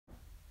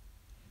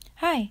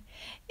Hi,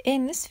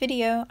 in this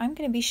video I'm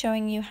going to be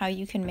showing you how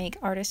you can make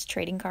artist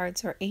trading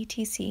cards or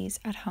ATCs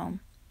at home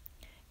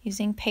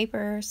using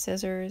paper,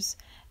 scissors,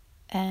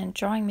 and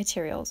drawing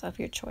materials of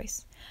your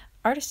choice.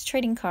 Artist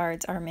trading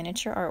cards are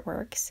miniature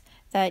artworks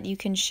that you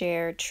can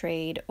share,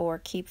 trade,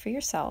 or keep for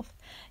yourself.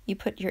 You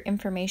put your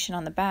information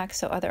on the back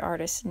so other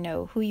artists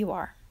know who you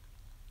are.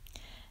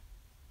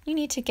 You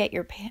need to get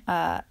your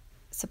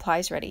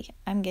supplies ready.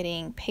 I'm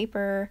getting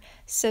paper,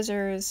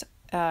 scissors,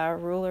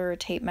 ruler,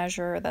 tape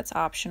measure, that's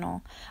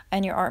optional,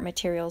 and your art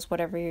materials,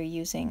 whatever you're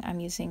using. I'm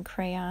using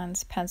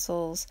crayons,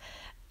 pencils,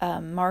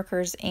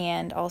 markers,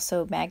 and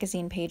also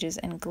magazine pages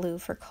and glue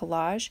for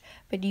collage,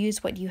 but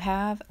use what you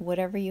have,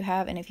 whatever you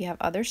have, and if you have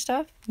other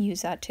stuff,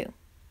 use that too.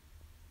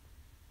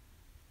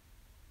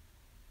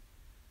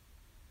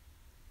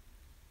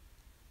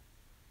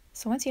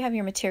 So once you have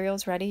your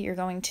materials ready, you're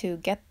going to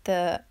get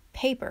the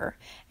paper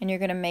and you're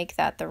going to make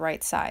that the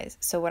right size.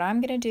 So what I'm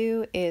going to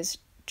do is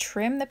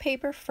trim the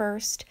paper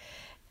first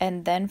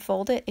and then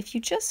fold it. If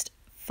you just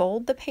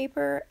fold the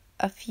paper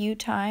a few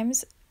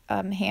times,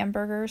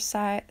 hamburger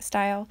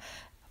style,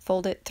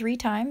 fold it 3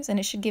 times and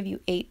it should give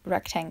you 8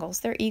 rectangles.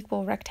 They're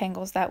equal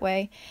rectangles that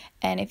way.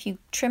 And if you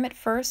trim it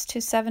first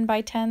to 7 by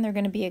 10, they're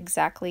going to be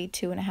exactly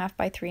 2.5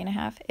 by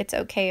 3.5. It's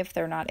okay if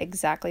they're not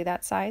exactly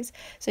that size.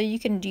 So you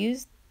can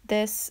use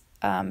this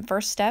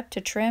first step to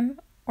trim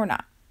or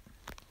not.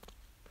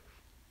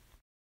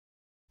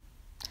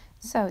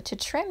 So to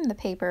trim the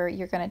paper,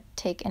 you're going to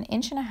take 1.5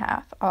 inches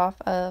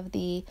off of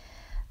the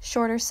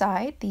shorter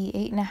side, the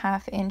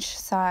 8.5 inch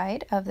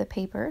side of the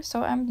paper.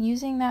 So I'm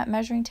using that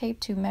measuring tape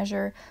to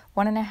measure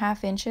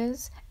 1.5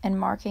 inches and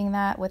marking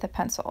that with a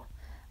pencil.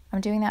 I'm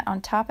doing that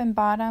on top and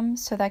bottom,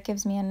 so that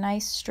gives me a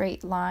nice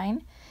straight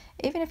line.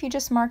 Even if you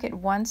just mark it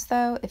once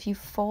though, if you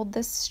fold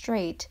this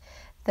straight,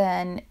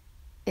 then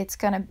it's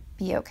going to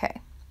be okay.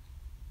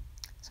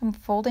 So I'm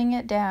folding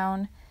it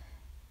down.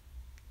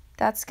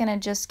 That's going to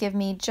just give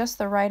me just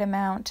the right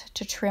amount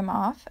to trim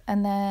off,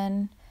 and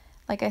then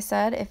like I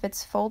said, if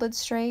it's folded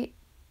straight,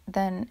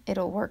 then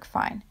it'll work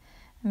fine.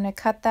 I'm going to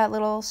cut that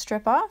little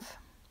strip off,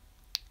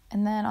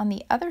 and then on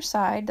the other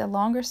side, the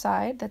longer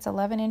side that's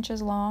 11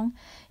 inches long,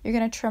 you're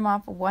going to trim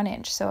off 1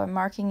 inch. So I'm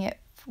marking it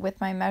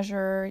with my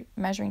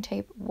measuring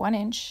tape 1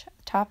 inch,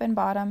 top and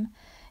bottom.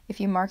 If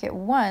you mark it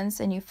once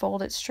and you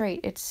fold it straight,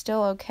 it's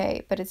still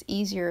okay, but it's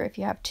easier if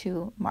you have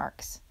 2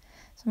 marks.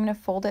 So I'm going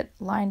to fold it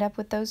lined up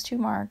with those 2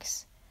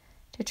 marks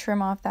to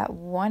trim off that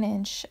 1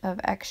 inch of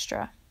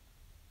extra.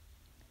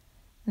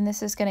 And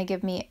this is going to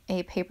give me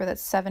a paper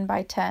that's 7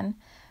 by 10,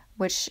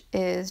 which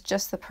is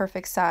just the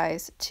perfect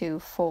size to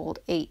fold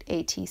 8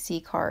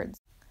 ATC cards.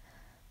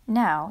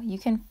 Now you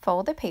can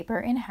fold the paper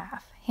in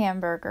half.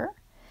 Hamburger,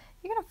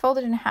 you're going to fold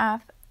it in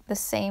half the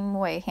same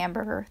way,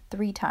 hamburger,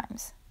 3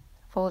 times.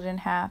 Fold it in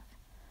half,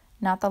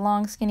 not the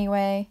long skinny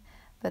way,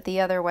 but the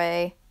other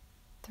way,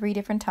 3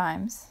 different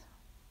times.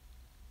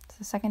 It's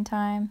the second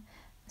time,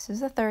 this is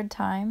the third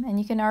time, and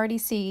you can already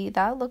see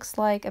that looks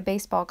like a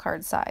baseball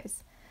card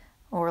size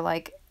or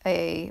like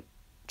a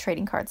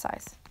trading card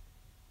size.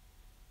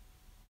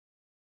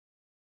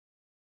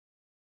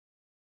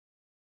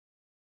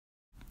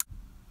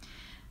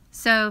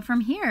 So from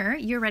here,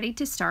 you're ready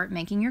to start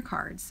making your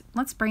cards.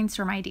 Let's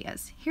brainstorm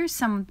ideas. Here's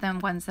some of the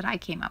ones that I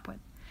came up with.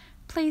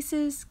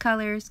 Places,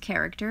 colors,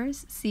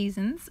 characters,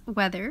 seasons,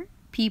 weather,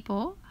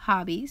 people,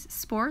 hobbies,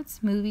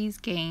 sports, movies,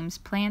 games,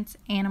 plants,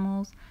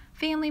 animals,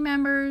 family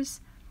members,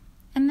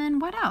 and then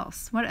what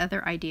else? What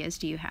other ideas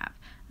do you have?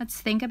 Let's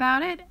think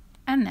about it,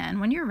 and then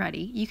when you're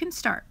ready, you can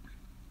start.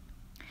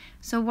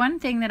 So one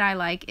thing that I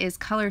like is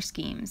color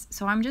schemes.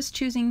 So I'm just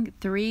choosing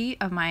 3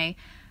 of my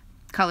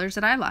colors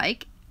that I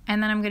like,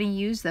 and then I'm going to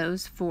use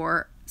those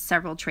for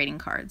several trading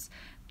cards.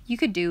 You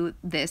could do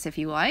this if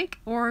you like,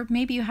 or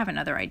maybe you have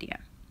another idea.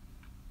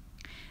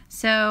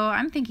 So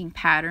I'm thinking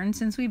patterns,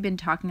 since we've been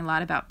talking a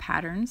lot about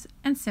patterns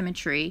and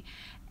symmetry,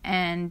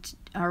 and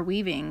our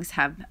weavings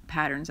have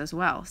patterns as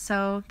well.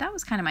 So that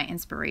was kind of my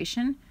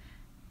inspiration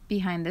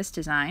behind this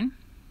design.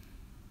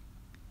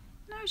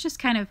 And I was just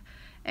kind of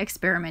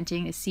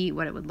experimenting to see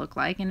what it would look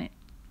like and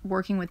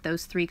working with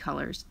those 3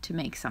 colors to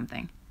make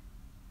something.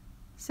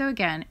 So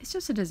again, it's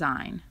just a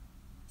design.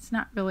 It's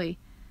not really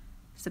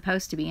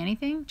supposed to be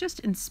anything, just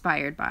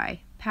inspired by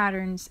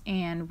patterns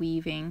and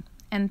weaving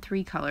and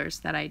 3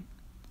 colors that I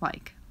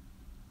like.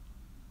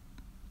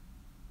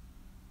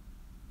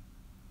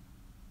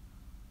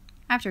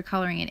 After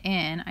coloring it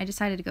in, I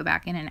decided to go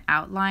back in and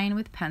outline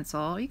with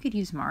pencil. You could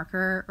use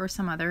marker or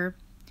some other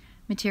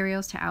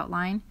materials to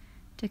outline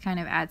to kind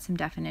of add some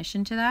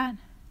definition to that.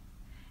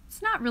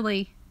 It's not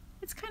really,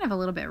 it's kind of a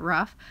little bit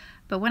rough,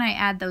 but when I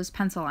add those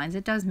pencil lines,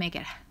 it does make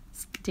it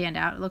stand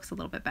out. It looks a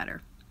little bit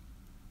better.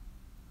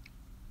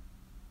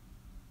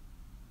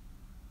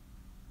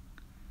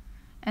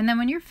 And then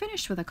when you're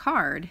finished with a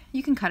card,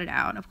 you can cut it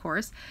out, of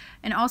course.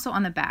 And also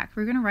on the back,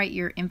 we're going to write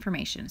your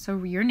information.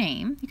 So your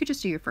name, you could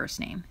just do your first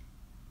name,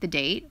 the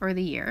date or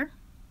the year.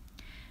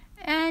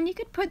 And you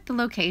could put the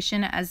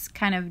location as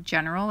kind of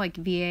general, like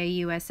VA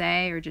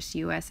USA or just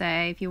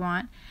USA if you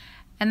want.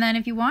 And then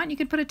if you want, you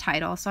could put a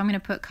title. So I'm going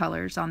to put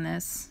colors on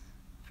this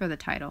for the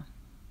title.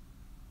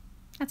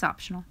 That's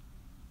optional.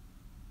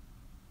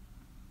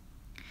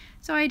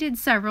 So I did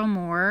several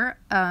more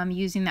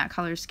using that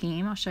color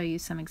scheme. I'll show you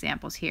some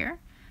examples here.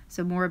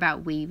 So more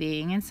about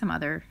weaving and some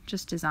other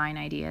just design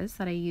ideas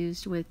that I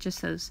used with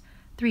just those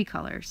 3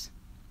 colors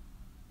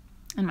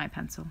in my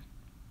pencil.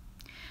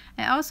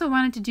 I also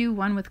wanted to do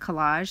one with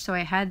collage, so I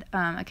had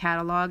a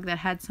catalog that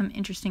had some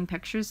interesting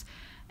pictures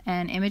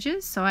and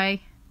images, so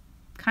I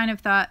kind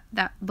of thought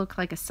that looked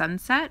like a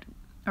sunset,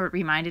 or it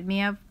reminded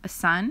me of a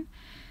sun.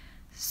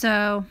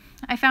 So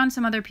I found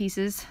some other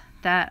pieces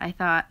that I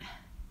thought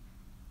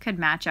could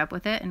match up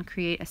with it and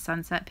create a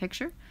sunset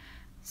picture.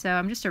 So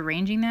I'm just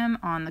arranging them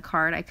on the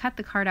card. I cut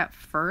the card out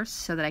first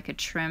so that I could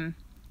trim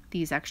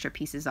these extra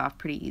pieces off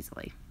pretty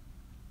easily.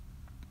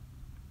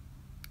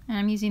 And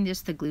I'm using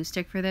just the glue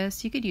stick for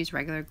this. You could use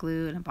regular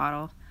glue in a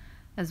bottle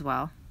as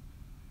well.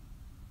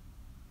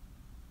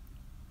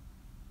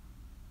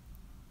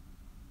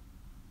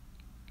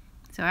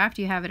 So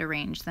after you have it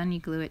arranged, then you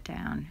glue it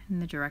down in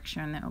the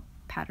direction, the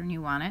pattern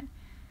you want it.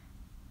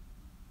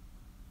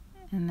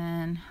 And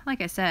then, like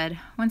I said,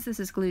 once this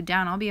is glued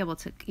down, I'll be able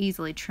to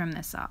easily trim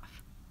this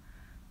off,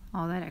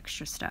 all that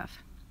extra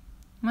stuff.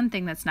 One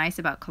thing that's nice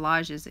about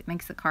collage is it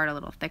makes the card a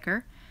little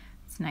thicker.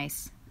 It's a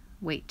nice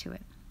weight to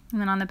it. And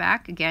then on the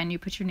back, again, you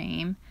put your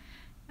name,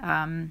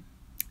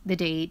 the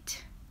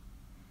date,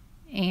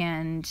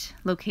 and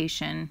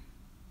location,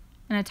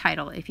 and a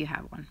title if you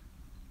have one.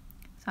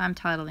 So I'm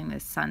titling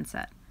this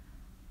Sunset.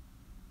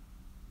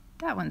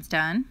 That one's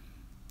done.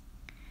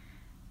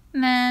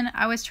 And then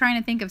I was trying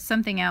to think of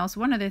something else,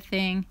 one other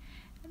thing,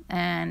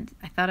 and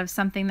I thought of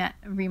something that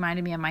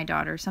reminded me of my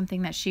daughter,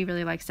 something that she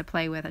really likes to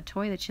play with, a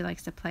toy that she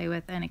likes to play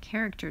with, and a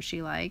character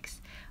she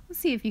likes. Let's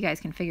see if you guys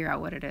can figure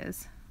out what it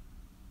is.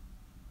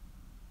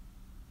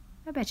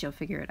 I bet you'll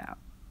figure it out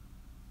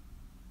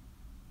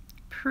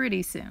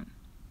pretty soon.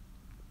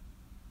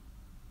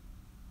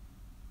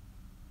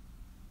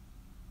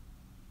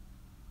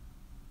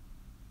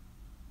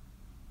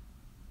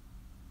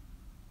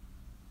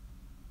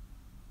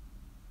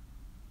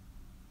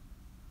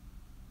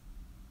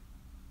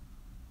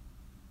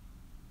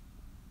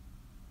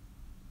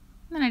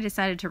 Then I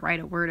decided to write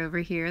a word over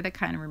here that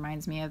kind of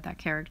reminds me of that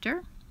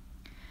character.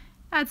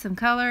 Add some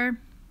color.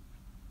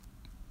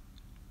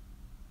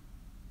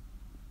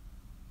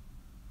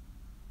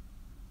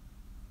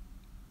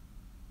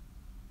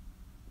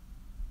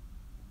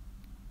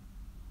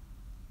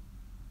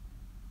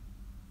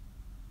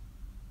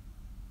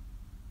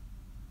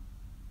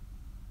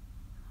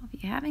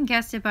 If you haven't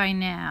guessed it by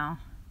now,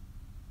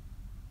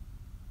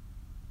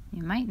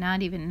 you might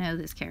not even know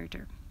this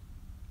character.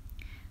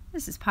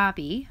 This is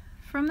Poppy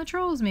from the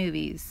Trolls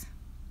movies.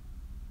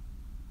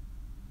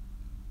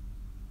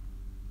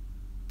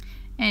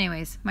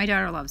 Anyways, my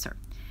daughter loves her.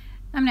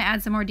 I'm going to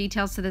add some more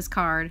details to this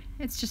card.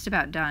 It's just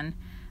about done.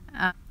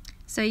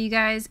 So you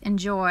guys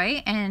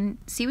enjoy and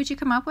see what you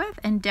come up with,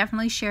 and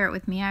definitely share it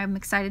with me. I'm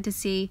excited to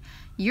see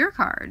your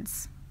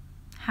cards.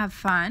 Have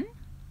fun.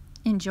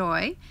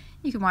 Enjoy.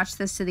 You can watch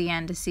this to the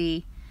end to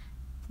see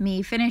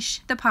me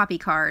finish the Poppy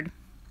card.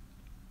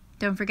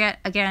 Don't forget,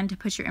 again, to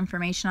put your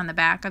information on the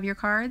back of your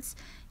cards.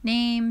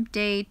 Name,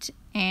 date,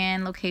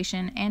 and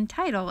location, and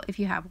title if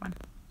you have one.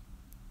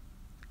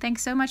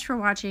 Thanks so much for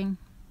watching.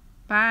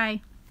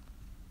 Bye.